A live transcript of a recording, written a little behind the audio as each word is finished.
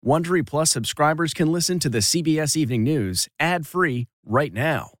Wondery Plus subscribers can listen to the CBS Evening News ad-free right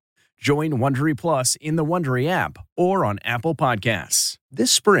now. Join Wondery Plus in the Wondery app or on Apple Podcasts.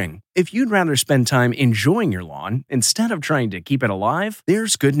 This spring, if you'd rather spend time enjoying your lawn instead of trying to keep it alive,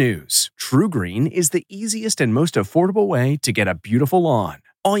 there's good news. True Green is the easiest and most affordable way to get a beautiful lawn.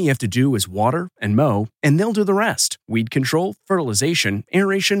 All you have to do is water and mow, and they'll do the rest. Weed control, fertilization,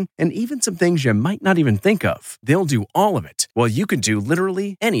 aeration, and even some things you might not even think of. They'll do all of it, while you can do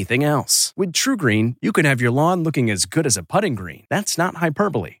literally anything else. With True Green, you can have your lawn looking as good as a putting green. That's not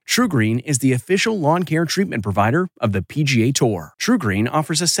hyperbole. True Green is the official lawn care treatment provider of the PGA Tour. True Green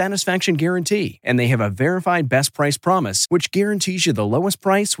offers a satisfaction guarantee, and they have a verified best price promise, which guarantees you the lowest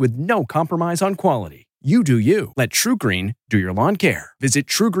price with no compromise on quality. You do you. Let True Green do your lawn care. Visit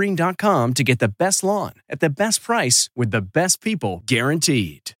TrueGreen.com to get the best lawn at the best price with the best people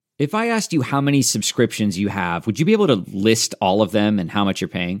guaranteed. If I asked you how many subscriptions you have, would you be able to list all of them and how much you're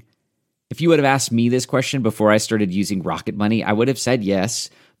paying? If you would have asked me this question before I started using Rocket Money, I would have said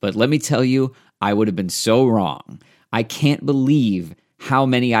yes. But let me tell you, I would have been so wrong. I can't believe how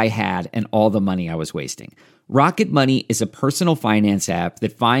many I had and all the money I was wasting. Rocket Money is a personal finance app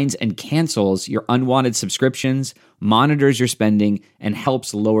that finds and cancels your unwanted subscriptions, monitors your spending, and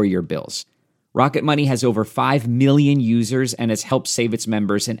helps lower your bills. Rocket Money has over 5 million users and has helped save its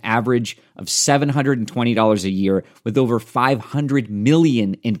members an average of $720 a year with over 500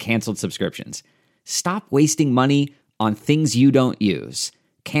 million in canceled subscriptions. Stop wasting money on things you don't use.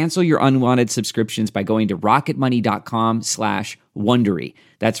 Cancel your unwanted subscriptions by going to rocketmoney.com/Wondery.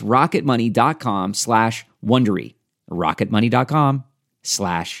 That's rocketmoney.com/Wondery.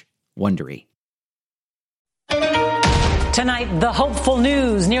 rocketmoney.com/Wondery. Tonight, the hopeful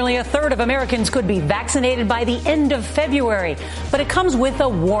news. Nearly a third of Americans could be vaccinated by the end of February. But it comes with a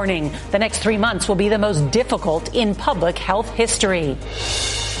warning. The next 3 months will be the most difficult in public health history.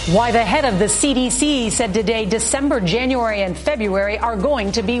 Why the head of the CDC said today December, January, and February are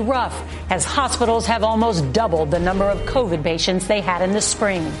going to be rough, as hospitals have almost doubled the number of COVID patients they had in the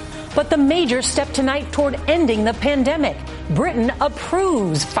spring. But the major step tonight toward ending the pandemic. Britain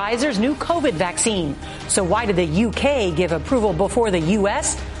approves Pfizer's new COVID vaccine. So why did the UK give approval before the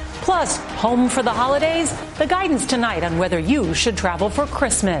US? Plus, home for the holidays? The guidance tonight on whether you should travel for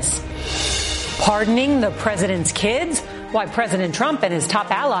Christmas. Pardoning the president's kids? Why President Trump and his top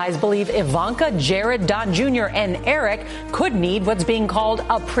allies believe Ivanka, Jared, Don Jr., and Eric could need what's being called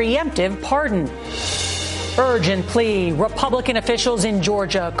a preemptive pardon. Urgent plea. Republican officials in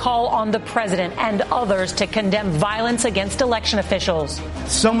Georgia call on the president and others to condemn violence against election officials.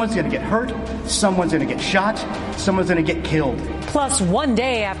 Someone's going to get hurt. Someone's going to get shot. Someone's going to get killed. Plus, one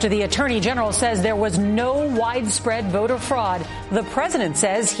day after the attorney general says there was no widespread voter fraud, the president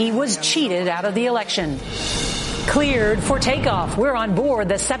says he was cheated out of the election. Cleared for takeoff. We're on board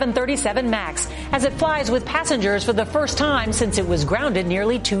the 737 MAX as it flies with passengers for the first time since it was grounded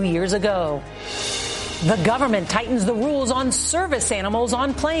nearly 2 years ago. The government tightens the rules on service animals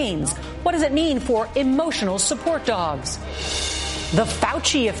on planes. What does it mean for emotional support dogs? The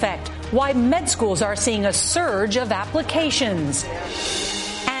Fauci effect. Why med schools are seeing a surge of applications.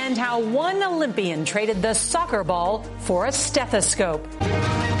 And how one Olympian traded the soccer ball for a stethoscope.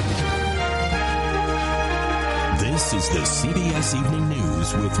 This is the CBS Evening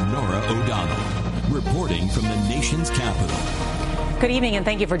News with Norah O'Donnell, reporting from the nation's capital. Good evening, and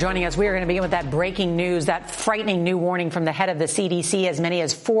thank you for joining us. We are going to begin with that breaking news, that frightening new warning from the head of the CDC. As many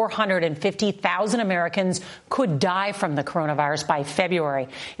as 450,000 Americans could die from the coronavirus by February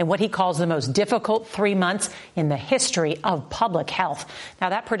in what he calls the most difficult 3 months in the history of public health. Now,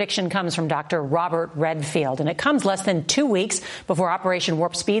 that prediction comes from Dr. Robert Redfield, and it comes less than 2 weeks before Operation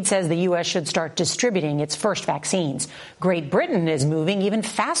Warp Speed says the U.S. should start distributing its first vaccines. Great Britain is moving even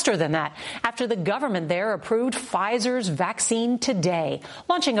faster than that after the government there approved Pfizer's vaccine today,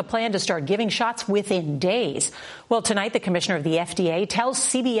 launching a plan to start giving shots within days. Well, tonight, the commissioner of the FDA tells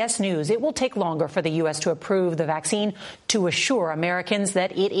CBS News it will take longer for the U.S. to approve the vaccine to assure Americans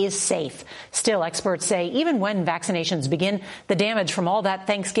that it is safe. Still, experts say even when vaccinations begin, the damage from all that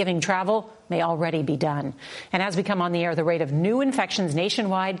Thanksgiving travel may already be done. And as we come on the air, the rate of new infections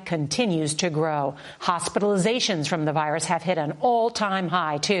nationwide continues to grow. Hospitalizations from the virus have hit an all-time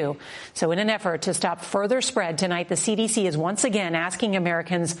high, too. So in an effort to stop further spread tonight, the CDC is once again asking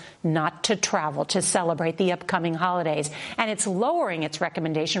Americans not to travel to celebrate the upcoming holidays. And it's lowering its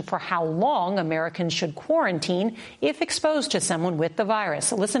recommendation for how long Americans should quarantine if exposed to someone with the virus.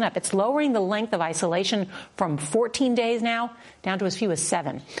 So listen up. It's lowering the length of isolation from 14 days now down to as few as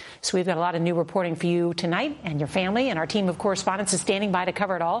 7. So we've got a lot of new reporting for you tonight and your family, and our team of correspondents is standing by to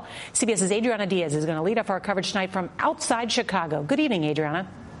cover it all. CBS's Adriana Diaz is going to lead off our coverage tonight from outside Chicago. Good evening, Adriana.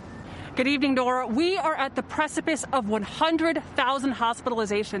 Good evening, Norah. We are at the precipice of 100,000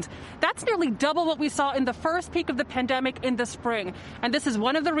 hospitalizations. That's nearly double what we saw in the first peak of the pandemic in the spring. And this is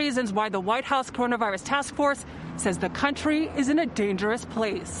one of the reasons why the White House Coronavirus Task Force says the country is in a dangerous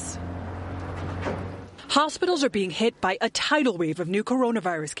place. Hospitals are being hit by a tidal wave of new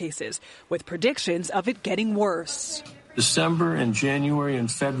coronavirus cases, with predictions of it getting worse. December and January and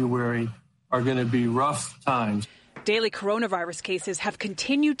February are going to be rough times. Daily coronavirus cases have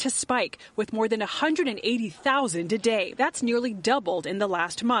continued to spike, with more than 180,000 a day. That's nearly doubled in the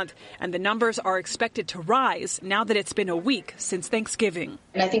last month, and the numbers are expected to rise now that it's been a week since Thanksgiving.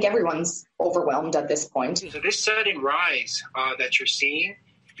 And I think everyone's overwhelmed at this point. So this sudden rise that you're seeing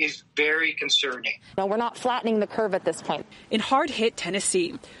is very concerning. No, we're not flattening the curve at this point. In hard-hit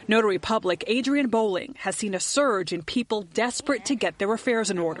Tennessee, Notary Public Adrian Bowling has seen a surge in people desperate to get their affairs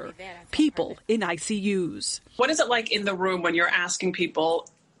in order. People in ICUs. What is it like in the room when you're asking people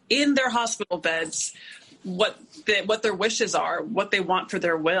in their hospital beds what their wishes are, what they want for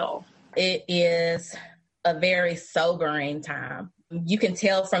their will? It is a very sobering time. You can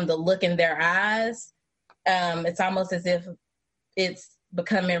tell from the look in their eyes. It's almost as if it's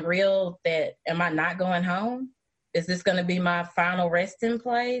becoming real that, am I not going home? Is this going to be my final resting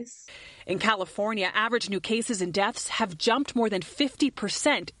place? In California, average new cases and deaths have jumped more than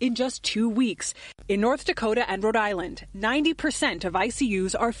 50% in just 2 weeks. In North Dakota and Rhode Island, 90% of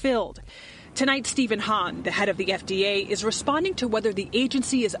ICUs are filled. Tonight, Stephen Hahn, the head of the FDA, is responding to whether the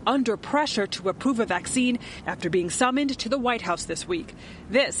agency is under pressure to approve a vaccine after being summoned to the White House this week.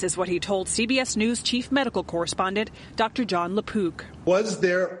 This is what he told CBS News chief medical correspondent Dr. John LaPook. Was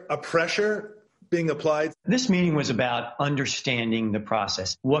there a pressure being applied? This meeting was about understanding the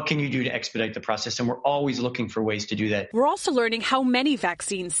process. What can you do to expedite the process? And we're always looking for ways to do that. We're also learning how many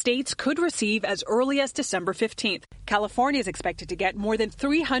vaccines states could receive as early as December 15th. California is expected to get more than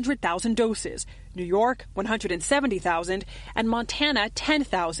 300,000 doses. New York, 170,000, and Montana,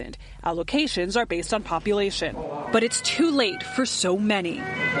 10,000. Allocations are based on population. But it's too late for so many.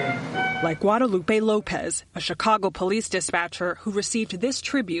 Like Guadalupe Lopez, a Chicago police dispatcher who received this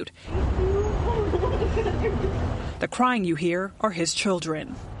tribute. The crying you hear are his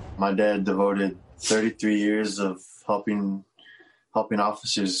children. My dad devoted 33 years of helping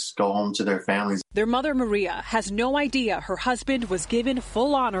officers go home to their families. Their mother, Maria, has no idea her husband was given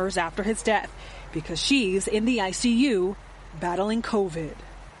full honors after his death because she's in the ICU battling COVID.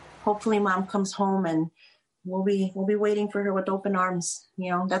 Hopefully Mom comes home and we'll be waiting for her with open arms.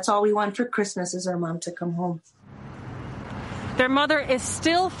 You know, that's all we want for Christmas is our mom to come home. Their mother is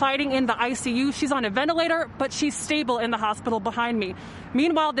still fighting in the ICU. She's on a ventilator, but she's stable in the hospital behind me.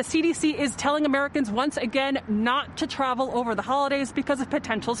 Meanwhile, the CDC is telling Americans once again not to travel over the holidays because of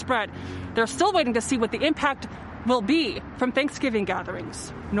potential spread. They're still waiting to see what the impact will be from Thanksgiving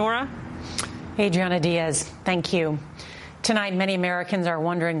gatherings. Norah? Adriana Diaz, thank you. Tonight, many Americans are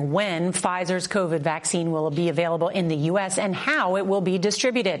wondering when Pfizer's COVID vaccine will be available in the U.S. and how it will be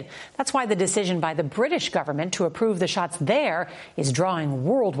distributed. That's why the decision by the British government to approve the shots there is drawing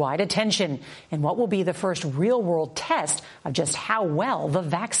worldwide attention and what will be the first real-world test of just how well the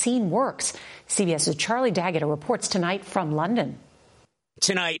vaccine works. CBS's Charlie Daggett reports tonight from London.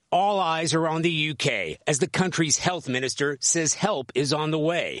 Tonight, all eyes are on the UK as the country's health minister says help is on the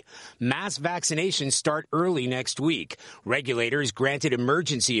way. Mass vaccinations start early next week. Regulators granted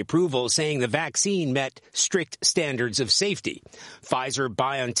emergency approval saying the vaccine met strict standards of safety.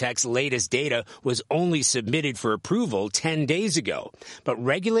 Pfizer-BioNTech's latest data was only submitted for approval 10 days ago. But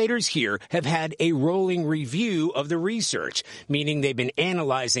regulators here have had a rolling review of the research, meaning they've been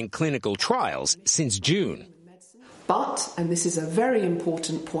analyzing clinical trials since June. But, and this is a very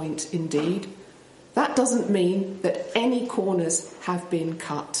important point indeed, that doesn't mean that any corners have been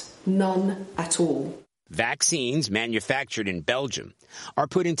cut. None at all. Vaccines manufactured in Belgium are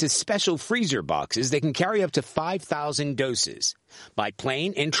put into special freezer boxes that can carry up to 5,000 doses. By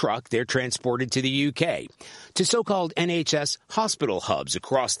plane and truck, they're transported to the UK, to so-called NHS hospital hubs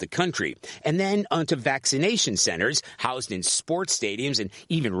across the country, and then onto vaccination centers housed in sports stadiums and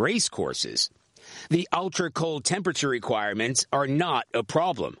even race courses. The ultra-cold temperature requirements are not a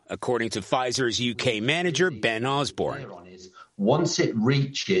problem, according to Pfizer's UK manager, Ben Osborne. Once it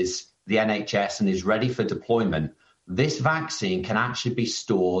reaches the NHS and is ready for deployment, this vaccine can actually be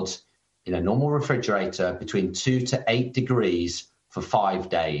stored in a normal refrigerator between 2 to 8 degrees for 5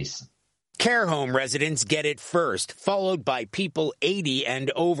 days. Care home residents get it first, followed by people 80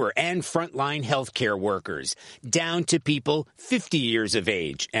 and over and frontline healthcare workers, down to people 50 years of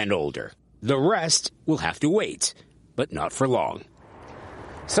age and older. The rest will have to wait, but not for long.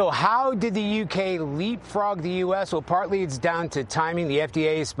 So how did the UK leapfrog the U.S.? Well, partly it's down to timing. The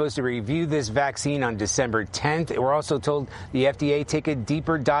FDA is supposed to review this vaccine on December 10th. We're also told the FDA take a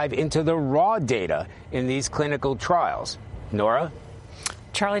deeper dive into the raw data in these clinical trials. Norah?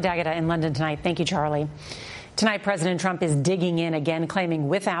 Charlie D'Agata in London tonight. Thank you, Charlie. Tonight, President Trump is digging in again, claiming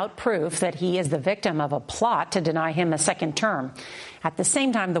without proof that he is the victim of a plot to deny him a second term. At the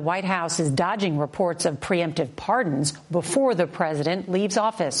same time, the White House is dodging reports of preemptive pardons before the president leaves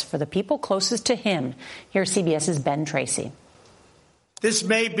office for the people closest to him. Here's CBS's Ben Tracy. This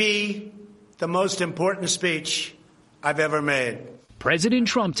may be the most important speech I've ever made. President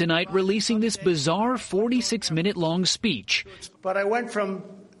Trump tonight releasing this bizarre 46-minute-long speech. But I went from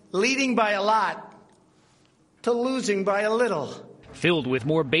leading by a lot to losing by a little. Filled with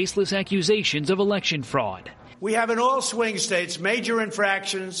more baseless accusations of election fraud. We have in all swing states major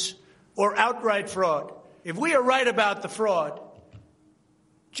infractions or outright fraud. If we are right about the fraud,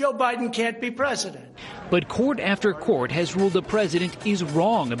 Joe Biden can't be president. But court after court has ruled the president is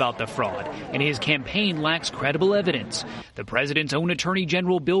wrong about the fraud, and his campaign lacks credible evidence. The president's own Attorney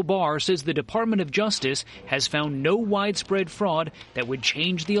General Bill Barr says the Department of Justice has found no widespread fraud that would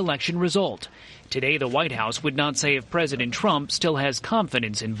change the election result. Today, the White House would not say if President Trump still has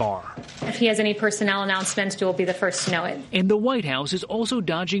confidence in Barr. If he has any personnel announcements, we will be the first to know it. And the White House is also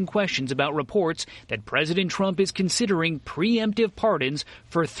dodging questions about reports that President Trump is considering preemptive pardons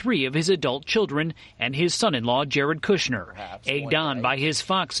for 3 of his adult children and his son-in-law, Jared Kushner, egged on by his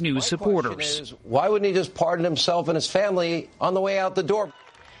Fox News supporters. Why wouldn't he just pardon himself and his family on the way out the door?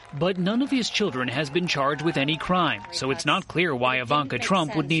 But none of his children has been charged with any crime, so it's not clear why Ivanka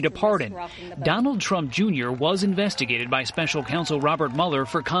Trump would need a pardon. Donald Trump Jr. was investigated by special counsel Robert Mueller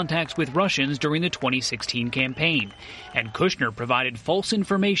for contacts with Russians during the 2016 campaign. And Kushner provided false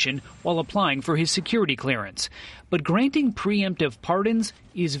information while applying for his security clearance. But granting preemptive pardons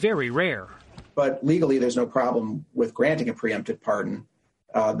is very rare. But legally, there's no problem with granting a preemptive pardon.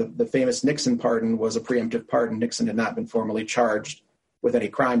 The famous Nixon pardon was a preemptive pardon. Nixon had not been formally charged with any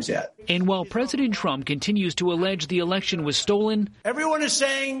crimes yet. And while President Trump continues to allege the election was stolen, everyone is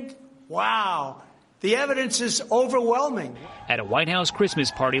saying, wow, the evidence is overwhelming. At a White House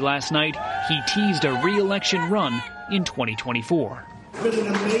Christmas party last night, he teased a re-election run in 2024. It's been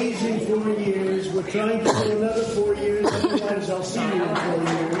an amazing 4 years. We're trying to do another 4 years. Otherwise, I'll see you in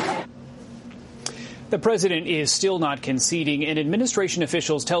 4 years. The president is still not conceding, and administration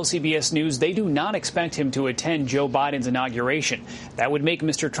officials tell CBS News they do not expect him to attend Joe Biden's inauguration. That would make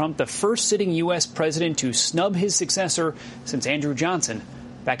Mr. Trump the first sitting U.S. president to snub his successor since Andrew Johnson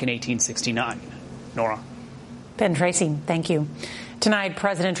back in 1869. Norah. Ben Tracy, thank you. Tonight,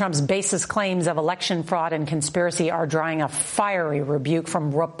 President Trump's baseless claims of election fraud and conspiracy are drawing a fiery rebuke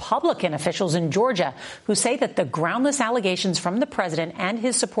from Republican officials in Georgia who say that the groundless allegations from the president and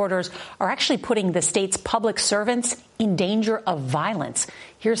his supporters are actually putting the state's public servants in danger of violence.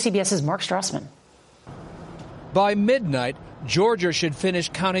 Here's CBS's Mark Strassman. By midnight, Georgia should finish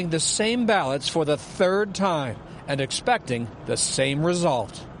counting the same ballots for the 3rd time and expecting the same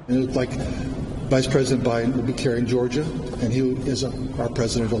result. It looks like Vice President Biden will be carrying Georgia, and he is our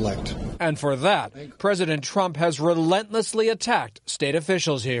president-elect. And for that, President Trump has relentlessly attacked state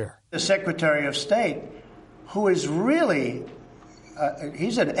officials here. The Secretary of State, who is really,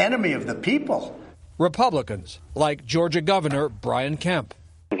 he's an enemy of the people. Republicans, like Georgia Governor Brian Kemp.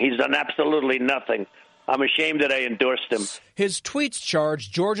 He's done absolutely nothing. I'm ashamed that I endorsed him. His tweets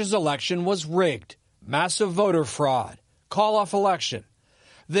charged Georgia's election was rigged, massive voter fraud, call-off election.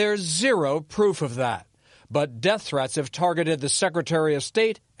 There's zero proof of that, but death threats have targeted the Secretary of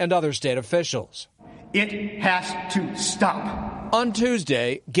State and other state officials. It has to stop. On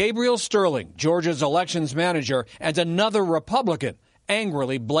Tuesday, Gabriel Sterling, Georgia's elections manager, and another Republican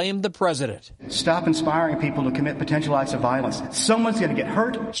angrily blamed the president. Stop inspiring people to commit potential acts of violence. Someone's going to get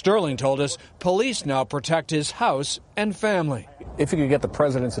hurt. Sterling told us police now protect his house and family. If you could get the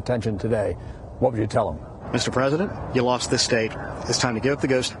president's attention today, what would you tell him? Mr. President, you lost this state. It's time to give up the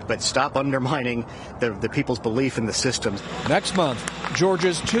ghost, but stop undermining the people's belief in the system. Next month,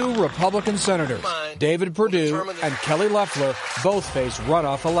 Georgia's 2 Republican senators, David Perdue and Kelly Loeffler, both face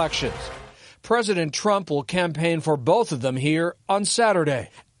runoff elections. President Trump will campaign for both of them here on Saturday.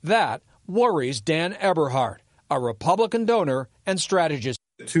 That worries Dan Eberhard, a Republican donor and strategist.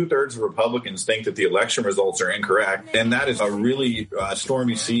 2/3 of Republicans think that the election results are incorrect, and that is a really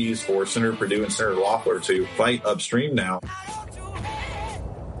stormy seas for Senator Perdue and Senator Loeffler to fight upstream now.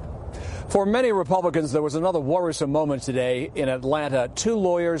 For many Republicans, there was another worrisome moment today in Atlanta. 2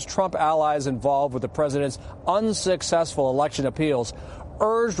 lawyers, Trump allies involved with the president's unsuccessful election appeals,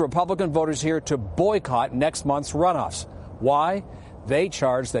 urged Republican voters here to boycott next month's runoffs. Why? They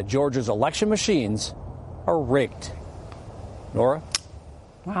charge that Georgia's election machines are rigged. Norah?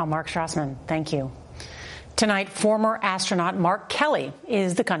 Wow, Mark Strassman, thank you. Tonight, former astronaut Mark Kelly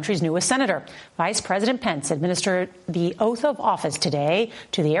is the country's newest senator. Vice President Pence administered the oath of office today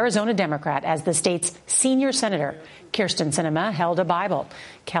to the Arizona Democrat as the state's senior senator. Kyrsten Sinema held a Bible.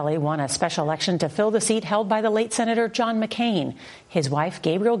 Kelly won a special election to fill the seat held by the late Senator John McCain. His wife,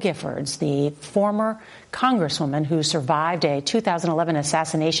 Gabrielle Giffords, the former congresswoman who survived a 2011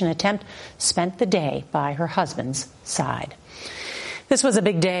 assassination attempt, spent the day by her husband's side. This was a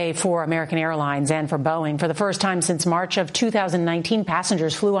big day for American Airlines and for Boeing. For the first time since March of 2019,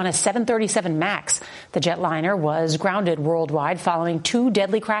 passengers flew on a 737 MAX. The jetliner was grounded worldwide following 2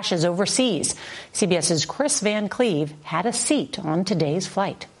 deadly crashes overseas. CBS's Chris Van Cleve had a seat on today's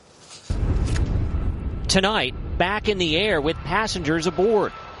flight. Tonight, back in the air with passengers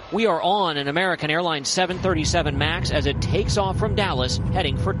aboard. We are on an American Airlines 737 MAX as it takes off from Dallas,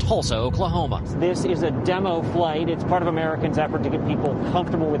 heading for Tulsa, Oklahoma. This is a demo flight. It's part of Americans' effort to get people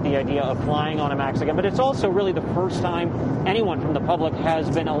comfortable with the idea of flying on a MAX again. But it's also really the first time anyone from the public has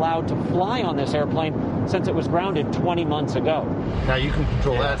been allowed to fly on this airplane since it was grounded 20 months ago. Now you can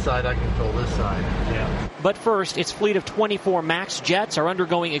control that side, I can control this side. Yeah. But first, its fleet of 24 MAX jets are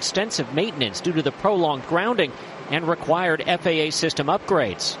undergoing extensive maintenance due to the prolonged grounding and required FAA system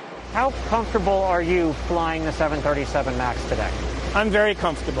upgrades. How comfortable are you flying the 737 MAX today? I'm very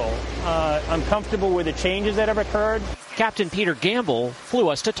comfortable. I'm comfortable with the changes that have occurred. Captain Peter Gamble flew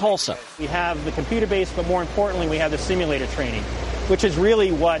us to Tulsa. We have the computer base, but more importantly, we have the simulator training, which is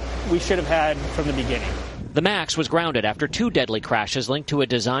really what we should have had from the beginning. The MAX was grounded after 2 deadly crashes linked to a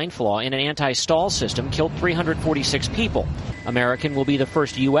design flaw in an anti-stall system killed 346 people. American will be the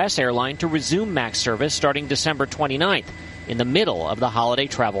first U.S. airline to resume MAX service starting December 29th, in the middle of the holiday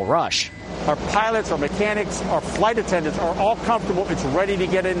travel rush. Our pilots, our mechanics, our flight attendants are all comfortable. It's ready to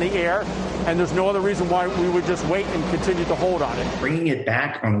get in the air, and there's no other reason why we would just wait and continue to hold on it. Bringing it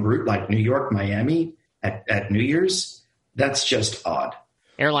back on a route like New York, Miami at New Year's, that's just odd.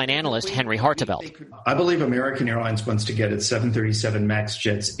 Airline analyst Henry Hartevelt. I believe American Airlines wants to get its 737 MAX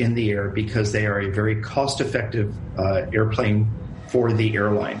jets in the air because they are a very cost-effective airplane for the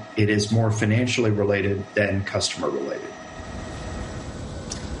airline. It is more financially related than customer related.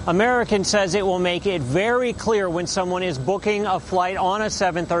 American says it will make it very clear when someone is booking a flight on a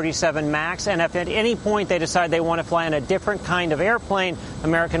 737 MAX, and if at any point they decide they want to fly on a different kind of airplane,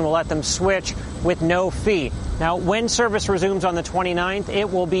 American will let them switch with no fee. Now, when service resumes on the 29th,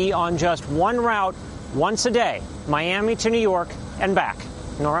 it will be on just one route once a day, Miami to New York and back.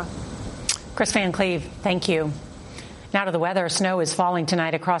 Norah? Chris Van Cleve, thank you. Now to the weather. Snow is falling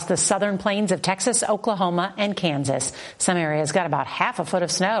tonight across the southern plains of Texas, Oklahoma, and Kansas. Some areas got about half a foot of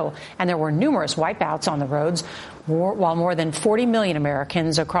snow, and there were numerous wipeouts on the roads, while more than 40 million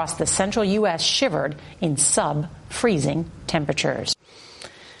Americans across the central U.S. shivered in sub-freezing temperatures.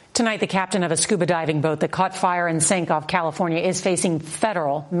 Tonight, the captain of a scuba diving boat that caught fire and sank off California is facing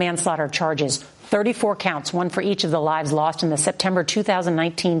federal manslaughter charges. 34 counts, one for each of the lives lost in the September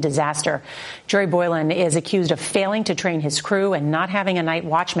 2019 disaster. Jerry Boylan is accused of failing to train his crew and not having a night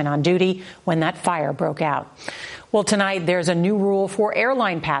watchman on duty when that fire broke out. Well, tonight, there's a new rule for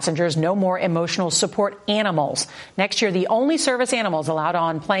airline passengers: no more emotional support animals. Next year, the only service animals allowed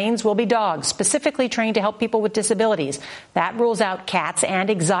on planes will be dogs, specifically trained to help people with disabilities. That rules out cats and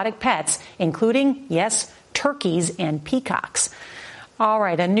exotic pets, including, yes, turkeys and peacocks. All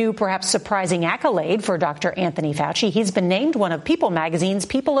right, a new, perhaps surprising accolade for Dr. Anthony Fauci. He's been named one of People magazine's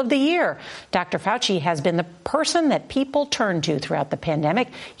People of the Year. Dr. Fauci has been the person that people turn to throughout the pandemic.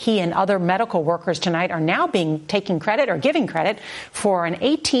 He and other medical workers tonight are now giving credit for an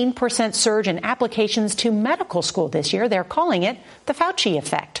 18% surge in applications to medical school this year. They're calling it the Fauci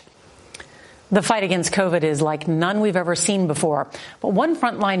effect. The fight against COVID is like none we've ever seen before. But one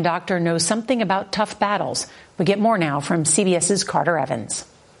frontline doctor knows something about tough battles. We get more now from CBS's Carter Evans.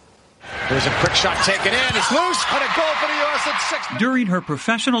 There's a quick shot taken in. It's loose. And a goal for the U.S. at 6. During her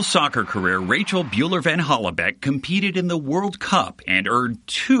professional soccer career, Rachel Buehler-Van Hollebeck competed in the World Cup and earned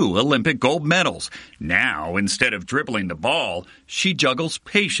 2 Olympic gold medals. Now, instead of dribbling the ball, she juggles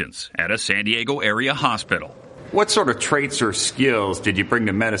patients at a San Diego area hospital. What sort of traits or skills did you bring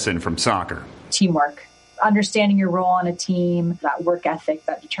to medicine from soccer? Teamwork, understanding your role on a team, that work ethic,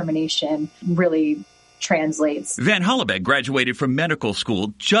 that determination really translates. Van Hollebeck graduated from medical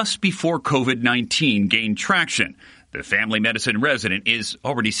school just before COVID-19 gained traction. The family medicine resident is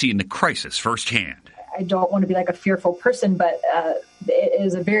already seeing the crisis firsthand. I don't want to be like a fearful person, but it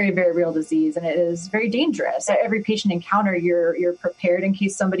is a very, very real disease, and it is very dangerous. At every patient encounter, you're prepared in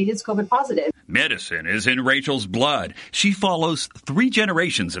case somebody is COVID positive. Medicine is in Rachel's blood. She follows 3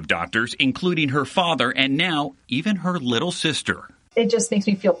 generations of doctors, including her father and now even her little sister. It just makes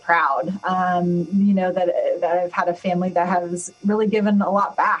me feel proud, that I've had a family that has really given a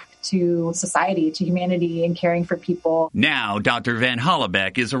lot back to society, to humanity, and caring for people. Now, Dr. Van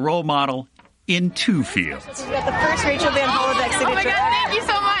Hollebeck is a role model in 2 fields. We've got the first Rachel Van Hollebeck signature. Oh my God, thank you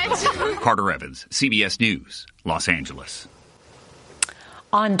so much. Carter Evans, CBS News, Los Angeles.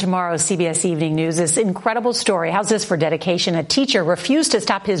 On tomorrow's CBS Evening News, this incredible story. How's this for dedication? A teacher refused to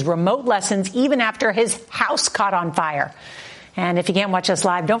stop his remote lessons even after his house caught on fire. And if you can't watch us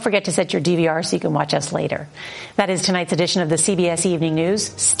live, don't forget to set your DVR so you can watch us later. That is tonight's edition of the CBS Evening News.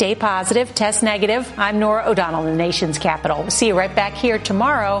 Stay positive, test negative. I'm Norah O'Donnell in the nation's capital. We'll see you right back here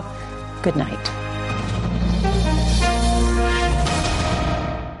tomorrow. Good night.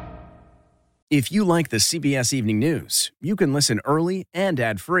 If you like the CBS Evening News, you can listen early and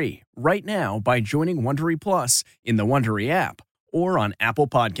ad-free right now by joining Wondery Plus in the Wondery app or on Apple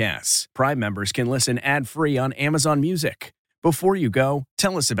Podcasts. Prime members can listen ad-free on Amazon Music. Before you go,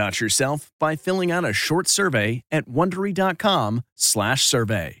 tell us about yourself by filling out a short survey at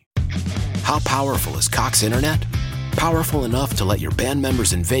Wondery.com/survey. How powerful is Cox Internet? Powerful enough to let your band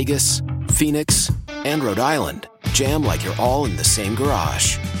members in Vegas, Phoenix, and Rhode Island jam like you're all in the same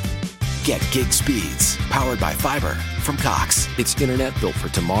garage. Get gig speeds powered by fiber from Cox. It's internet built for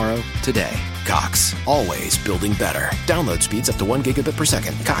tomorrow, today. Cox, always building better. Download speeds up to 1 gigabit per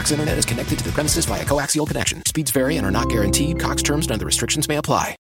second. Cox Internet is connected to the premises via coaxial connection. Speeds vary and are not guaranteed. Cox terms and other restrictions may apply.